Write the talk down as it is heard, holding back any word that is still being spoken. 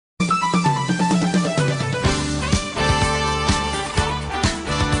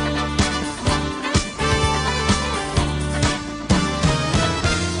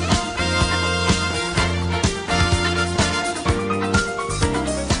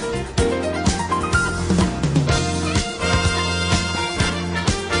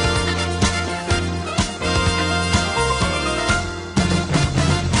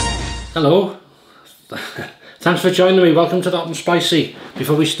Hello, thanks for joining me. Welcome to the Hot and Spicy.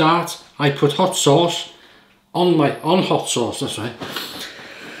 Before we start, I put hot sauce on hot sauce. That's right.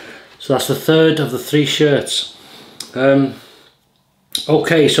 So that's the third of the 3 shirts.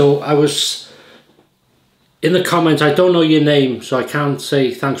 Okay, so I was in the comments. I don't know your name, so I can't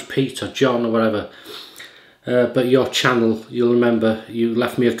say thanks Pete or John or whatever. But your channel, you'll remember, you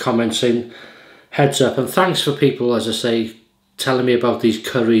left me a comment saying heads up, and thanks for people, as I say, telling me about these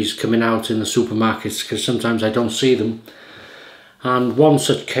curries coming out in the supermarkets, because sometimes I don't see them. And one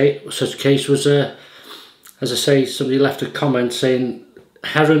such case was as I say, somebody left a comment saying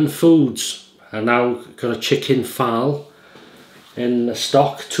Heron Foods are now got a chicken Phaal in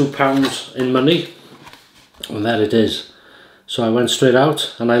stock, £2 in money, and there it is. So I went straight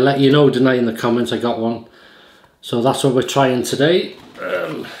out and I let you know, didn't I, in the comments I got one. So that's what we're trying today.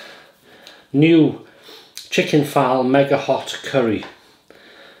 New chicken Phaal mega hot curry.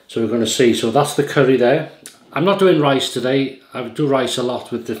 So we're going to see. So that's the curry there. I'm not doing rice today. I do rice a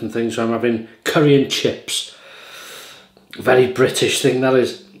lot with different things, so I'm having curry and chips. Very British thing that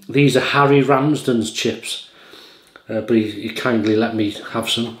is. These are Harry Ramsden's chips, but he kindly let me have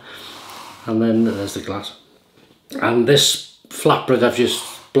some. And then there's the glass. And this flatbread I've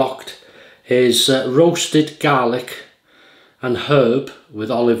just blocked is roasted garlic and herb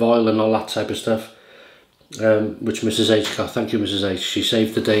with olive oil and all that type of stuff, which Mrs H got. Thank you, Mrs H. She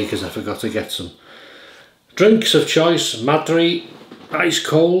saved the day because I forgot to get some. Drinks of choice: Madri, ice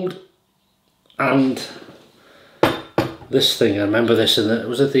cold, and this thing. I remember this in the,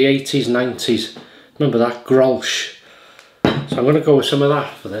 was it the 80s, 90s? Remember that, Grolsch. So I'm going to go with some of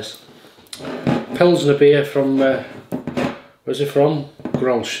that for this. Pilsner beer from, where's it from?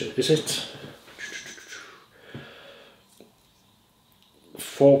 Grolsch, is it?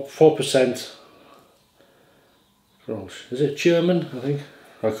 4%. Grolsch. Is it German, I think?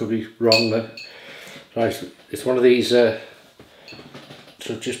 I could be wrong there. Right, it's one of these, so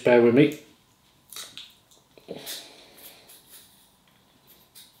just bear with me.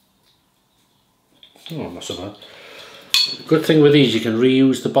 Oh, not so bad. Good thing with these, you can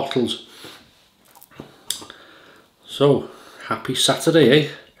reuse the bottles. So, happy Saturday, eh?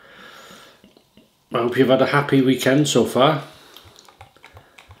 I hope you've had a happy weekend so far.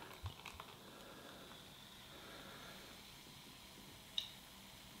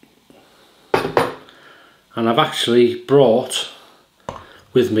 And I've actually brought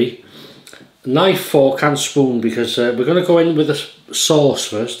with me a knife, fork and spoon, because we're going to go in with the sauce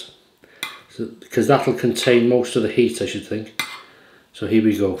first, because that'll contain most of the heat, I should think. So here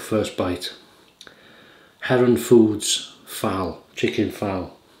we go, first bite. Heron Foods Phaal, chicken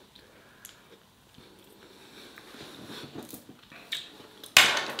Phaal.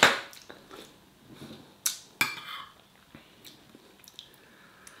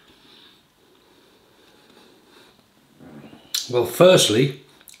 Well, firstly,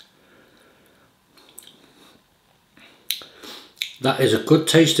 that is a good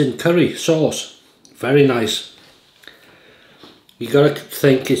tasting curry sauce. Very nice. You got to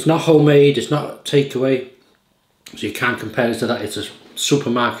think it's not homemade, it's not takeaway, so you can't compare it to that. It's a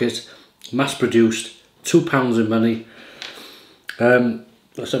supermarket, mass produced, £2 in money.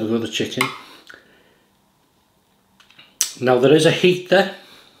 Let's have a go at the chicken. Now there is a heat there.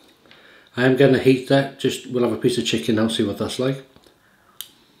 I am getting a heat there. Just we'll have a piece of chicken now, see what that's like.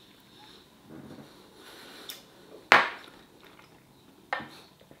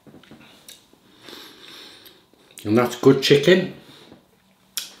 And that's good chicken.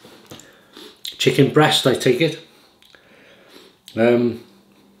 Chicken breast, I take it.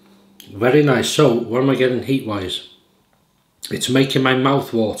 Very nice. So what am I getting heat wise? It's making my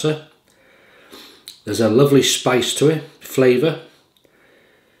mouth water. There's a lovely spice to it, flavour.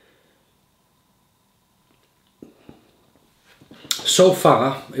 So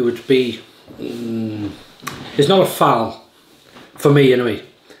far it would be, it's not a Phaal for me anyway.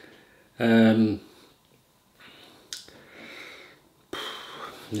 Yeah,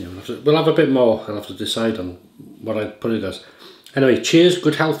 we'll have a bit more. I'll have to decide on what I put it as. Anyway, cheers,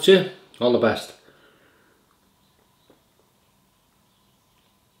 good health to you, all the best.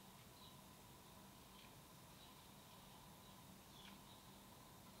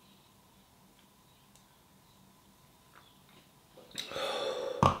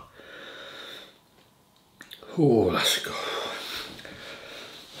 Oh, let's go.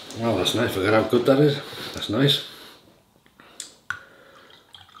 Oh, that's nice. Forget how good that is. That's nice.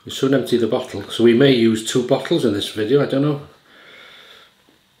 We soon empty the bottle, so we may use 2 bottles in this video, I don't know.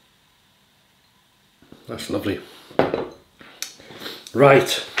 That's lovely.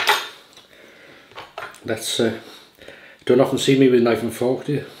 Right. Let's, don't often see me with knife and fork,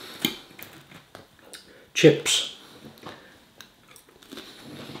 do you? chips.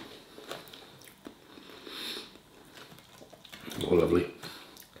 Oh, lovely.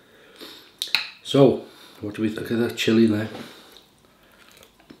 So, what do we think of that chilli there?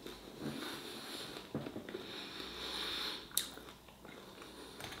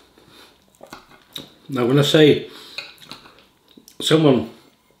 Now when I say, someone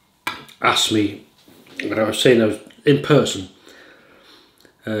asked me, when I was saying I was in person,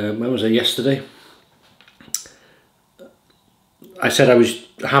 when was it, yesterday? I said I was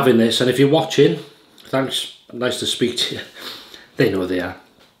having this, and if you're watching, thanks, nice to speak to you. They know they are.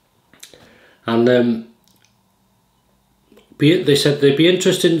 And they said they'd be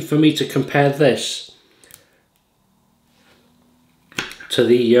interested for me to compare this to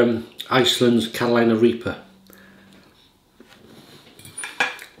the Iceland's Carolina Reaper.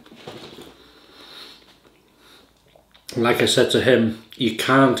 Like I said to him, you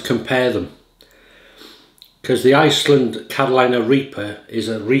can't compare them, because the Iceland Carolina Reaper is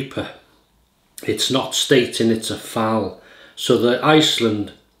a Reaper. It's not stating it's a Phaal. So the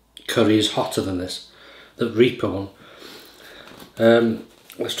Iceland curry is hotter than this, the Reaper one.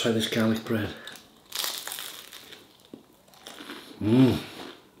 Let's try this garlic bread.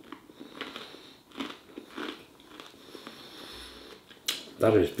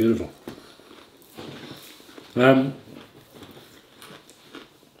 That is beautiful.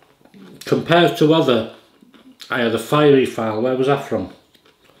 Compared to other, I had a fiery Phaal. Where was that from?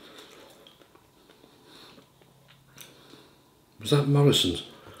 Was that Morrison's?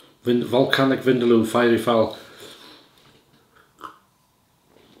 Volcanic Vindaloo Fiery Phaal.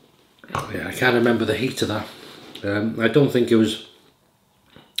 Yeah, I can't remember the heat of that. I don't think it was,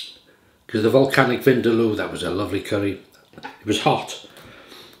 because the Volcanic Vindaloo, that was a lovely curry. It was hot,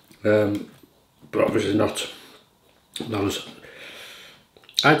 but obviously not as,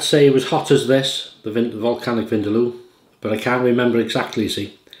 I'd say it was hot as this, the Volcanic Vindaloo, but I can't remember exactly, you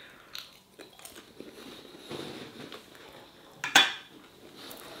see.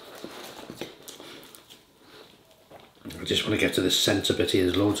 I just want to get to the centre bit here.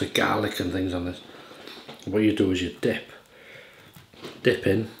 There's loads of garlic and things on this. What you do is you dip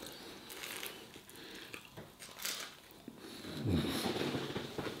in.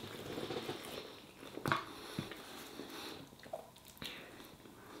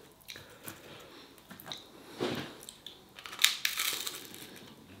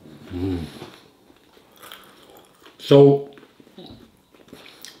 So,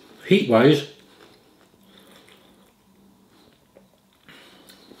 heat-wise,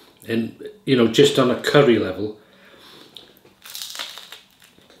 and you know, just on a curry level,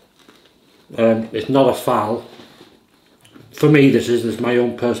 it's not a Phaal. For me, this is my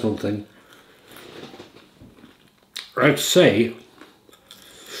own personal thing. I'd say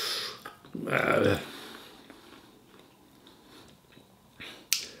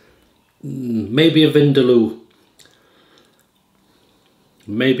maybe a Vindaloo.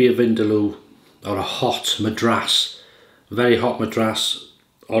 Maybe a Vindaloo or a hot Madras, very hot Madras,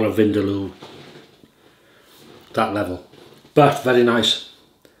 or a Vindaloo, that level, but very nice.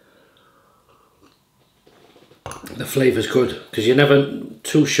 The flavour's good, because you're never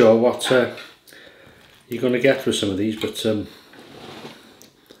too sure what you're going to get with some of these, but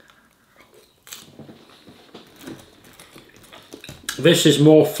this is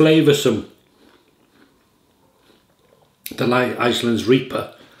more flavoursome than Iceland's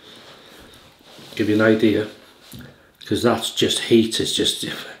Reaper. Give you an idea, because that's just heat. It's just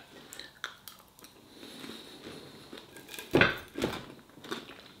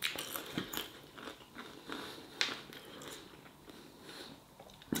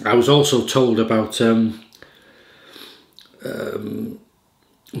I was also told about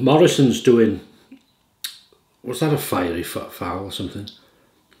Morrison's doing, was that a fiery Phaal or something?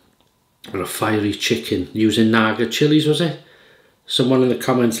 Or a fiery chicken using Naga chilies, was it? Someone in the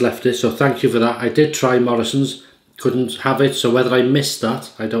comments left it, so thank you for that. I did try Morrison's, couldn't have it, so whether I missed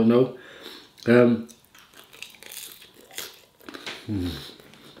that, I don't know.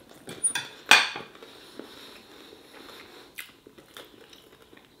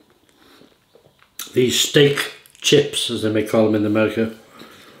 These steak chips, as they may call them in America,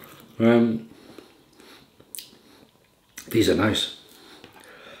 these are nice.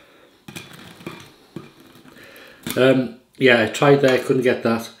 Yeah, I tried there, couldn't get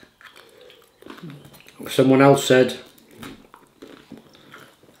that. Someone else said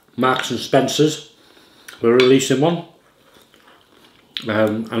Marks and Spencer's were releasing one,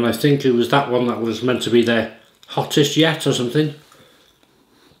 and I think it was that one that was meant to be their hottest yet or something.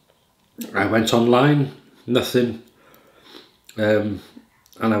 I went online, nothing, and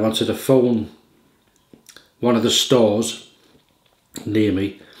I wanted to phone one of the stores near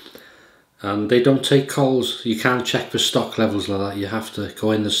me, and they don't take calls. You can't check for stock levels like that. You have to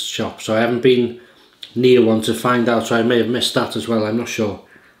go in the shop. So I haven't been near one to find out, so I may have missed that as well. I'm not sure.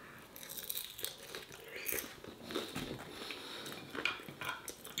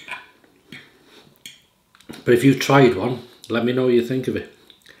 But if you tried one, let me know what you think of it.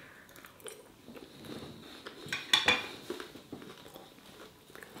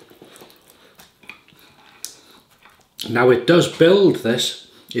 Now it does build this.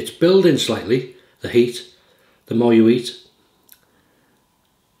 It's building slightly, the heat, the more you eat.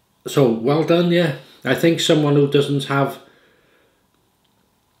 So well done, yeah. I think someone who doesn't have,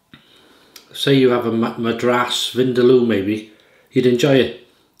 say you have a Madras Vindaloo maybe, you'd enjoy it.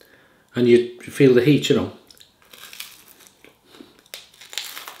 And you'd feel the heat, you know.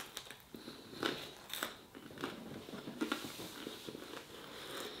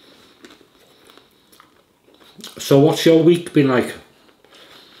 So what's your week been like?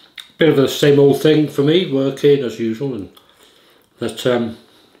 Bit of the same old thing for me, working as usual, and that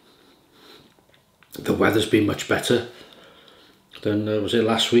the weather's been much better than was it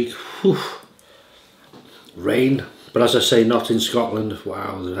last week. Whew. Rain, but as I say, not in Scotland.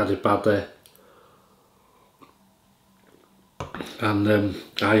 Wow, they've had it bad there. And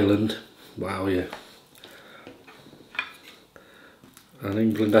Ireland, wow, yeah. And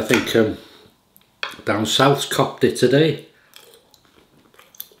England, I think down south copped it today.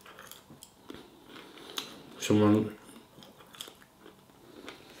 Someone,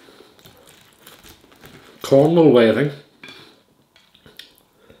 Cornwall way, I think.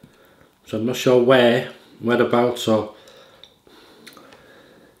 So I'm not sure whereabouts, or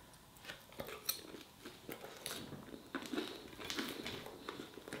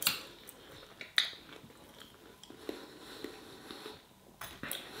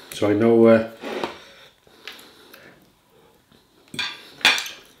so I know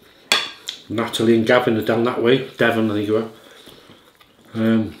Natalie and Gavin are down that way, Devon I think you were.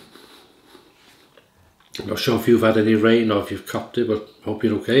 I'm not sure if you've had any rain or if you've copped it, but hope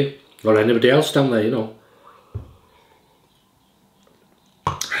you're okay. Or anybody else down there, you know.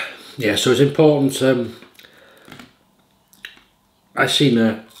 Yeah, so it's important. I seen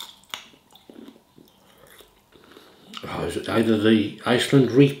is it either the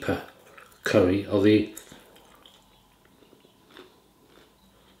Iceland Reaper curry or the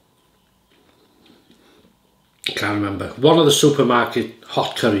can't remember. One of the supermarket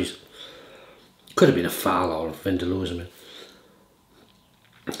hot curries. Could have been a Phaal or a Vindaloo or something.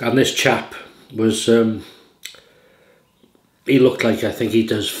 And this chap was, he looked like, I think he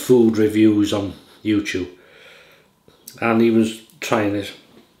does food reviews on YouTube. And he was trying it.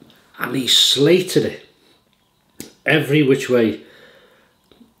 And he slated it every which way.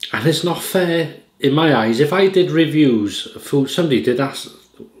 And it's not fair in my eyes. If I did reviews of food, somebody did ask,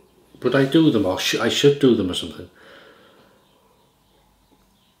 would I do them, or I should do them or something.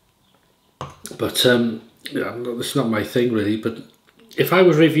 But it's not my thing really. But if I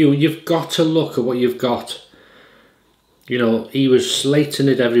was reviewing, you've got to look at what you've got. You know, he was slating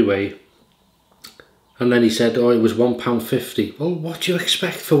it every way. And then he said, oh, it was £1.50. Well, what do you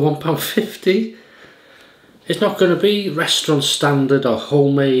expect for £1.50? It's not going to be restaurant standard or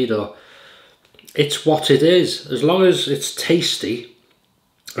homemade, or it's what it is. As long as it's tasty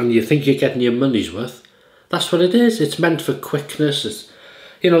and you think you're getting your money's worth, that's what it is. It's meant for quickness. It's,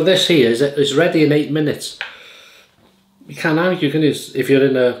 you know, this here is ready in 8 minutes. You can't argue, can you? If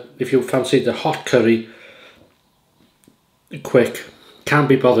you fancy the hot curry, quick, can't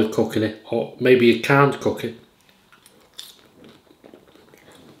be bothered cooking it, or maybe you can't cook it.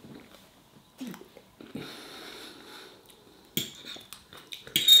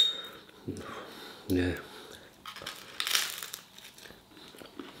 Yeah.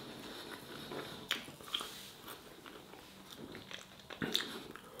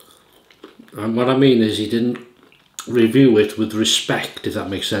 And what I mean is he didn't review it with respect, if that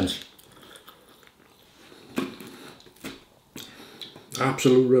makes sense.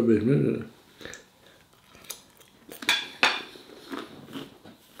 Absolute rubbish.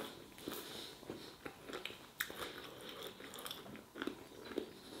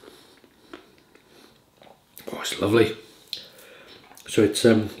 Oh, it's lovely. So it's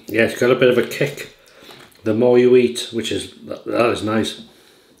yeah, it's got a bit of a kick the more you eat, which is that is nice.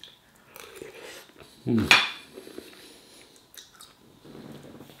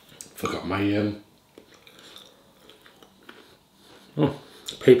 Forgot my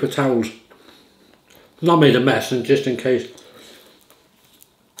paper towels. Not made a mess, and just in case.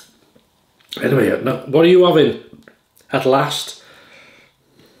 Anyway, now, what are you having at last?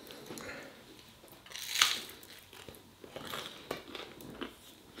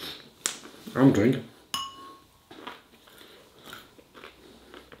 I'm drinking.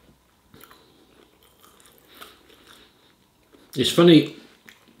 It's funny,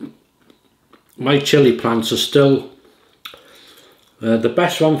 my chilli plants are still, the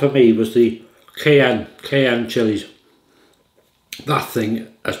best one for me was the cayenne chilies. That thing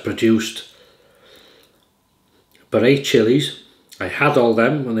has produced but 8 chilies. I had all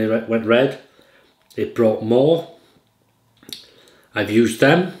them when they went red. It brought more. I've used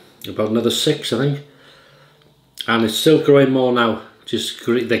them, about another 6 I think. And it's still growing more now. Just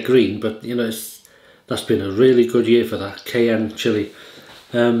they're green, but you know, that's been a really good year for that cayenne chili.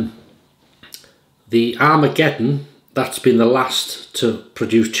 The Armageddon, that's been the last to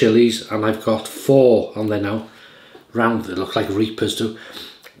produce chilies, and I've got 4 on there now. Round, they look like reapers too.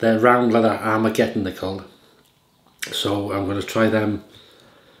 They're round like that, Armageddon they're called. So I'm going to try them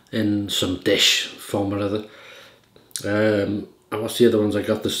in some dish form or other. And what's the other ones I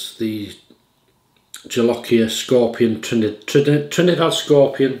got? The Jolokia Scorpion, Trinidad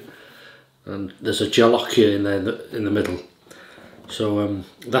Scorpion, and there's a Jolokia in there in the middle. So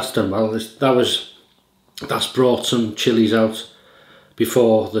that's done well. That's brought some chilies out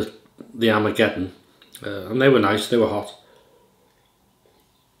before the Armageddon, and they were nice. They were hot.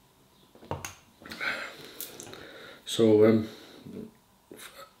 So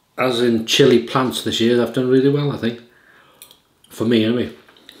as in chili plants this year, I've done really well, I think, for me anyway.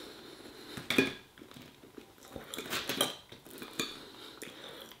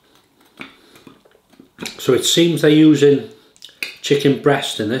 So it seems they're using chicken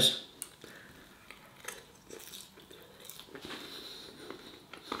breast in this.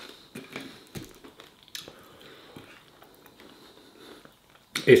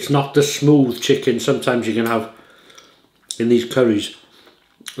 It's not the smooth chicken sometimes you can have in these curries,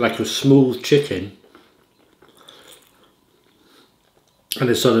 like a smooth chicken, and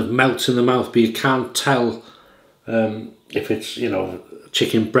it sort of melts in the mouth, but you can't tell if it's, you know,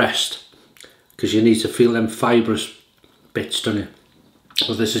 chicken breast, because you need to feel them fibrous bits, don't you?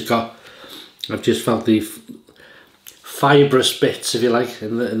 Well, this has got, I've just felt the fibrous bits, if you like,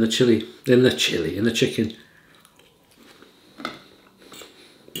 in the chicken.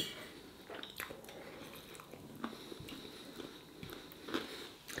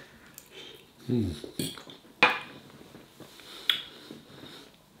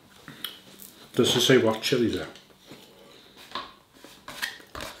 Does it say what chilies are?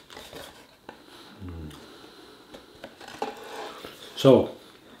 So,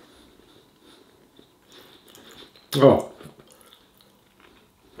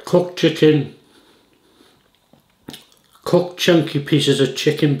 cooked chicken, cooked chunky pieces of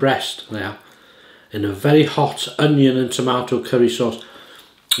chicken breast now in a very hot onion and tomato curry sauce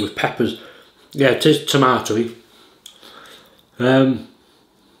with peppers. Yeah, it is tomatoey.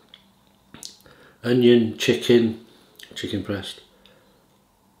 Onion, chicken breast,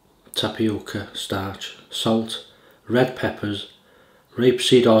 tapioca starch, salt, red peppers,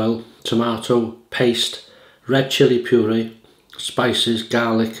 rapeseed oil, tomato paste, red chili puree, spices,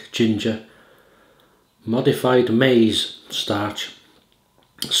 garlic, ginger, modified maize starch,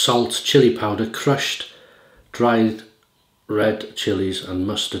 salt, chili powder, crushed dried red chilies and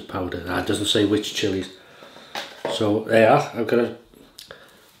mustard powder. It doesn't say which chilies. So there, I've got a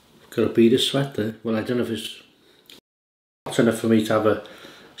bead of sweat there. Well, I don't know if it's hot enough for me to have a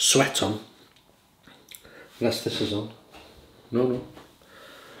sweat on, unless this is on. No.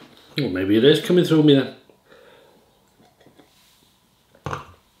 Well, maybe it is coming through me then.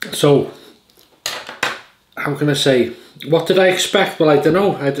 So, how can I say? What did I expect? Well, I don't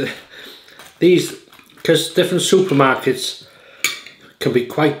know. These, because different supermarkets can be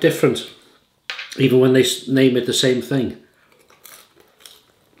quite different, even when they name it the same thing.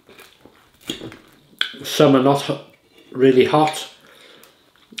 Some are not really hot,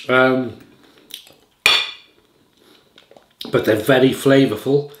 but they're very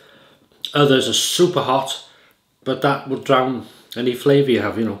flavourful. Others are super hot, but that would drown any flavour you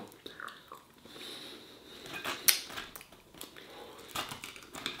have, you know.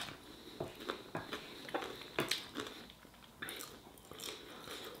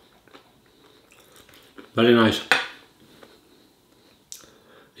 Very nice.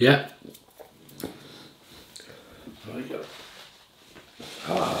 Yeah. There we go.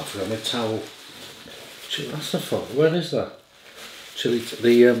 Ah, I forgot my towel. That's the fun. Where is that? Chili.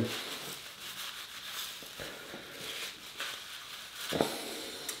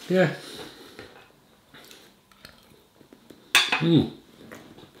 Yeah.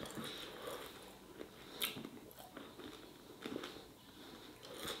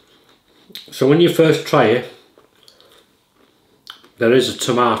 So when you first try it, There is a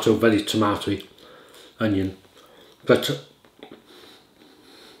tomato, very tomatoey onion, but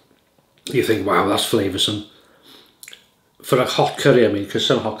you think, wow, that's flavoursome. For a hot curry, I mean, because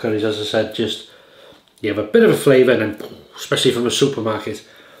some hot curries, as I said, just you have a bit of a flavour, and then, especially from a supermarket,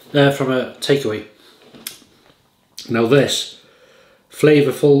 from a takeaway. Now this,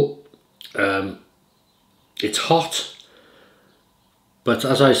 flavourful, it's hot, but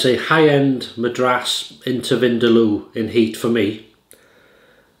as I say, high-end Madras into Vindaloo in heat for me.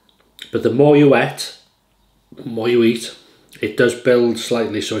 But the more you eat, it does build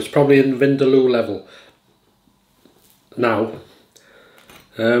slightly, so it's probably in Vindaloo level. Now,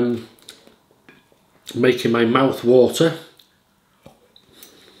 making my mouth water.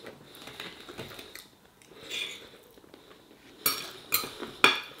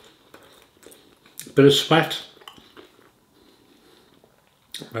 Bit of sweat.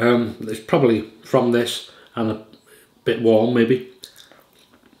 It's probably from this and a bit warm maybe.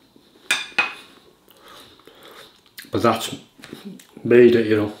 But that's made it,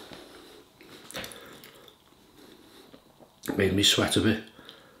 you know. Made me sweat a bit.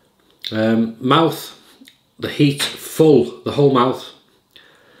 Mouth, the heat full, the whole mouth.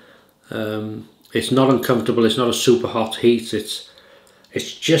 It's not uncomfortable, it's not a super hot heat, it's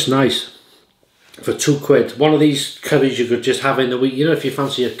just nice. For £2, one of these curries you could just have in the week. You know, if you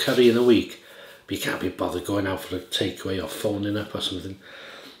fancy a curry in the week, but you can't be bothered going out for a takeaway or phoning up or something,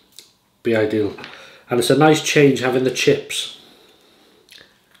 be ideal. And it's a nice change having the chips.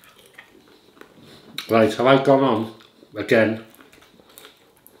 Right, have I gone on again?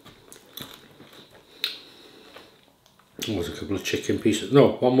 Oh, there's a couple of chicken pieces.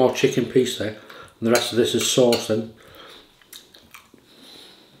 No, one more chicken piece there. And the rest of this is sauce then.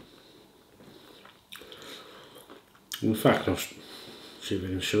 In fact, I'll see if I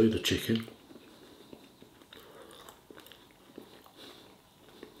can show you the chicken.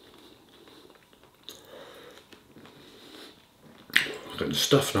 Got the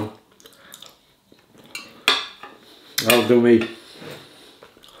stuff now. That'll do me.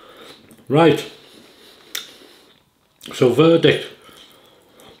 Right. So verdict.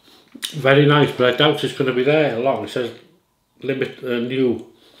 Very nice, but I doubt it's going to be there long. It says new.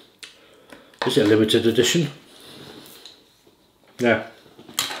 Is it a limited edition? Yeah.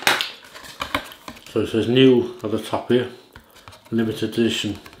 So it says new at the top here, limited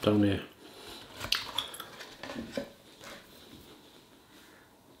edition down here.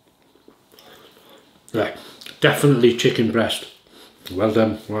 Yeah, definitely chicken breast. Well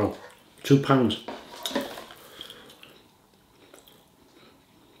done. Wow, £2.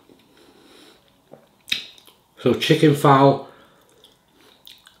 So chicken Phaal,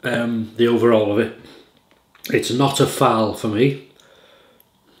 the overall of it, it's not a Phaal for me.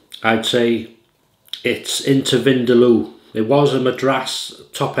 I'd say it's into Vindaloo. It was a Madras,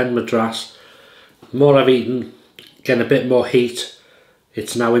 top end Madras. The more I've eaten, getting a bit more heat,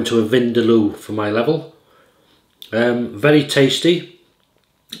 it's now into a Vindaloo for my level. Very tasty,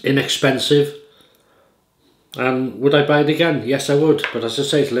 inexpensive, and would I buy it again? Yes, I would, but as I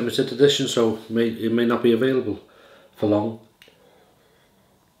say, it's limited edition, so it may not be available for long.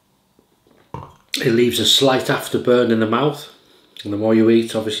 It leaves a slight afterburn in the mouth, and the more you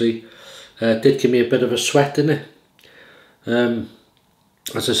eat, obviously. It did give me a bit of a sweat, didn't it?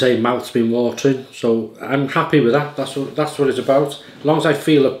 As I say, mouth's been watering, so I'm happy with that. That's what it's about. As long as I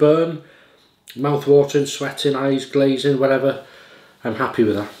feel a burn, mouth watering, sweating, eyes glazing, whatever, I'm happy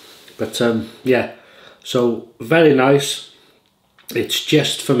with that. But yeah, so very nice. It's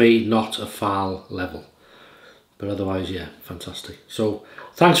just for me not a Phaal level, but otherwise, yeah, fantastic. So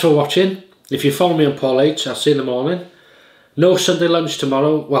thanks for watching. If you follow me on Paul H, I'll see you in the morning. No Sunday lunch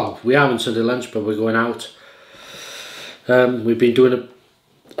tomorrow. Well, we are on Sunday lunch, but we're going out. We've been doing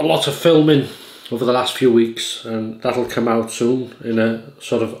a lot of filming over the last few weeks, and that'll come out soon in a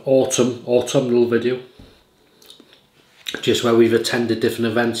sort of autumnal video, just where we've attended different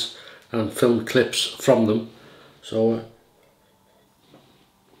events and filmed clips from them. So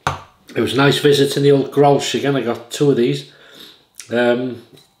it was nice visiting the old Grolsch again. I got 2 of these.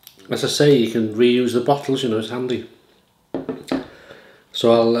 As I say, you can reuse the bottles, you know, it's handy.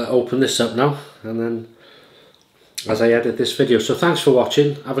 So I'll open this up now, and then as I edit this video. So thanks for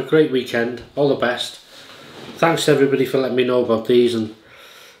watching, have a great weekend, all the best. Thanks to everybody for letting me know about these, and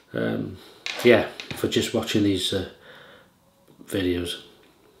yeah, for just watching these videos.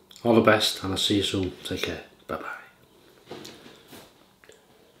 All the best, and I'll see you soon. Take care, bye bye.